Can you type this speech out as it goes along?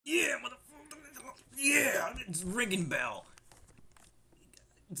Yeah, motherfucker. Yeah, it's ringing bell.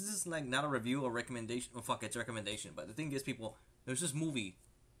 This is like not a review or recommendation. Oh, fuck, it's a recommendation. But the thing is, people, there's this movie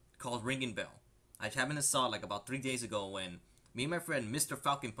called Ringing Bell. I happened to saw it like about 3 days ago when me and my friend Mr.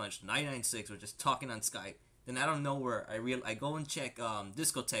 Falcon Punch 996 were just talking on Skype. Then out of nowhere, I go and check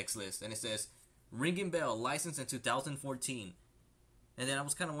discotheques list, and it says Ringing Bell licensed in 2014. And then I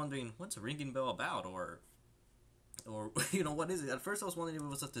was kind of wondering, what's Ringing Bell about, or what is it? At first, I was wondering if it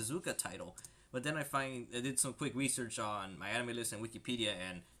was a Tezuka title, but then I did some quick research on my anime list and Wikipedia,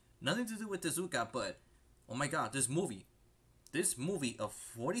 and nothing to do with Tezuka. But oh my god, this movie of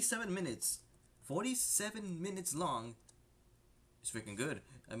 47 minutes long, is freaking good.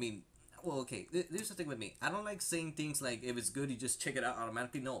 I mean, well, okay, there's the thing with me. I don't like saying things like if it's good, you just check it out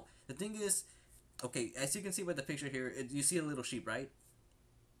automatically. No, the thing is, okay, as you can see by the picture here, you see a little sheep, right?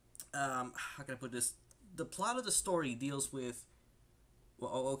 How can I put this? The plot of the story deals with.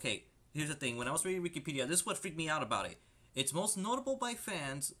 Well, okay. Here's the thing. When I was reading Wikipedia, this is what freaked me out about it. It's most notable by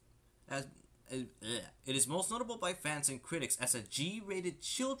fans as it is most notable by fans and critics as a G-rated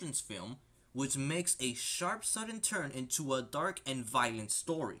children's film, which makes a sharp sudden turn into a dark and violent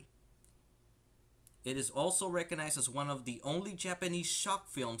story. It is also recognized as one of the only Japanese shock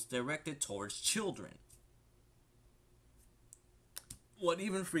films directed towards children. What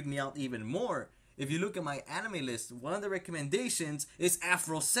even freaked me out even more, if you look at my anime list, one of the recommendations is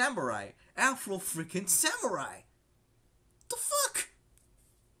Afro Samurai. Afro freaking Samurai! The fuck?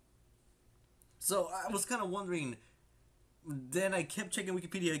 So I was kind of wondering. Then I kept checking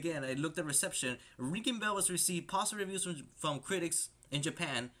Wikipedia again. I looked at reception. Ringing Bell was received positive reviews from critics in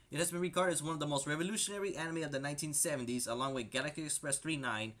Japan. It has been regarded as one of the most revolutionary anime of the 1970s, along with Galaxy Express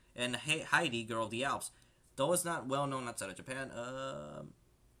 39 and Heidi, Girl of the Alps. Though it's not well known outside of Japan,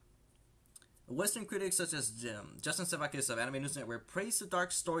 Western critics such as Justin Sevakis of Anime News Network praised the dark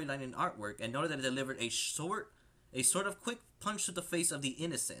storyline and artwork and noted that it delivered a sort of quick punch to the face of the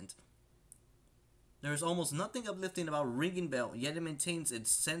innocent. There is almost nothing uplifting about Ringing Bell, yet it maintains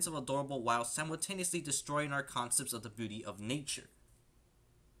its sense of adorable while simultaneously destroying our concepts of the beauty of nature.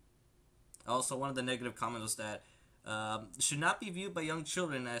 Also, one of the negative comments was that should not be viewed by young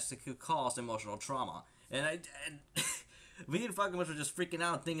children as it could cause emotional trauma. And me and fucking much were just freaking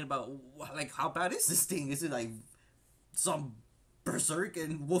out thinking about, like, how bad is this thing? Is it like some berserk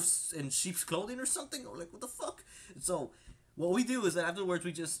and wolves and sheep's clothing or something? Or like, what the fuck? So what we do is that afterwards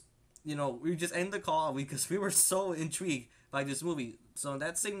we just end the call because we were so intrigued by this movie. So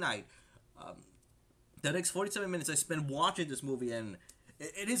that same night, the next 47 minutes I spent watching this movie, and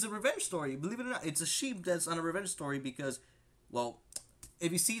it is a revenge story. Believe it or not, it's a sheep that's on a revenge story because, well,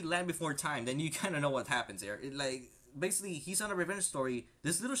 if you see Land Before Time, then you kind of know what happens here. Basically, he's on a revenge story.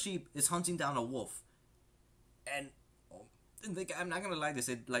 This little sheep is hunting down a wolf, and I'm not gonna lie,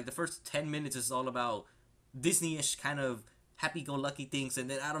 the first 10 minutes is all about Disney-ish kind of happy-go-lucky things, and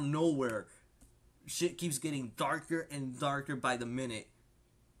then out of nowhere, shit keeps getting darker and darker by the minute.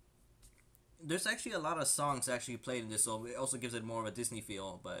 There's actually a lot of songs actually played in this, so it also gives it more of a Disney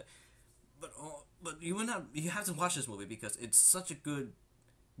feel. But you have to watch this movie because it's such a good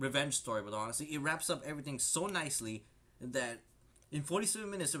revenge story. But honestly, it wraps up everything so nicely that in 47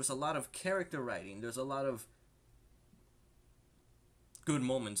 minutes there was a lot of character writing. There's a lot of good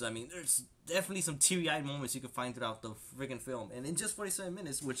moments. I mean, there's definitely some teary-eyed moments you can find throughout the freaking film, and in just 47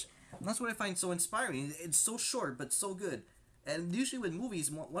 minutes, which that's what I find so inspiring. It's so short but so good. And usually with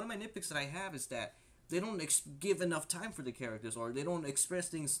movies, one of my nitpicks that I have is that they don't give enough time for the characters, or they don't express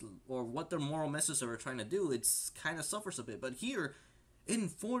things or what their moral message they were trying to do. It's kind of suffers a bit. But here,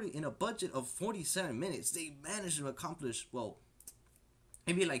 in a budget of 47 minutes, they managed to accomplish, well,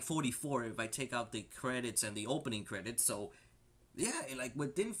 maybe like 44 if I take out the credits and the opening credits. So yeah, like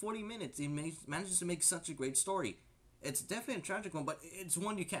within 40 minutes, it manages to make such a great story. It's definitely a tragic one, but it's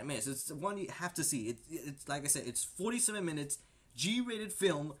one you can't miss. It's one you have to see. It's like I said, it's 47 minutes, G-rated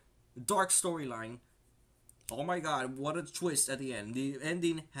film, dark storyline. Oh my god, what a twist at the end. The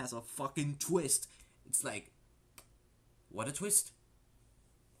ending has a fucking twist. It's like, what a twist.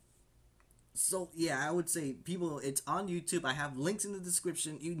 So yeah, I would say, people, it's on YouTube. I have links in the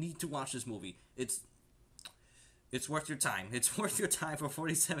description. You need to watch this movie. It's worth your time. It's worth your time for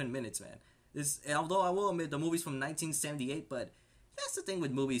 47 minutes, man. Although I will admit the movie's from 1978, but that's the thing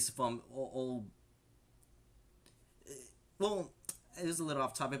with movies from old. Well, it is a little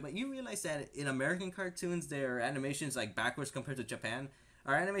off topic, but you realize that in American cartoons, their animation is like backwards compared to Japan.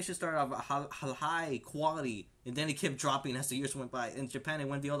 Our animation started off high quality, and then it kept dropping as the years went by. In Japan, it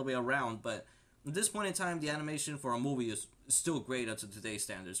went the other way around, but at this point in time, the animation for a movie is still great up to today's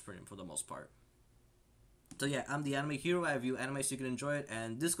standards, for the most part. So yeah, I'm the Anime Hero. I review anime so you can enjoy it,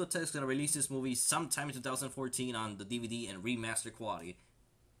 and Discotek is gonna release this movie sometime in 2014 on the DVD and remastered quality.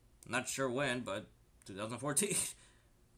 Not sure when, but 2014.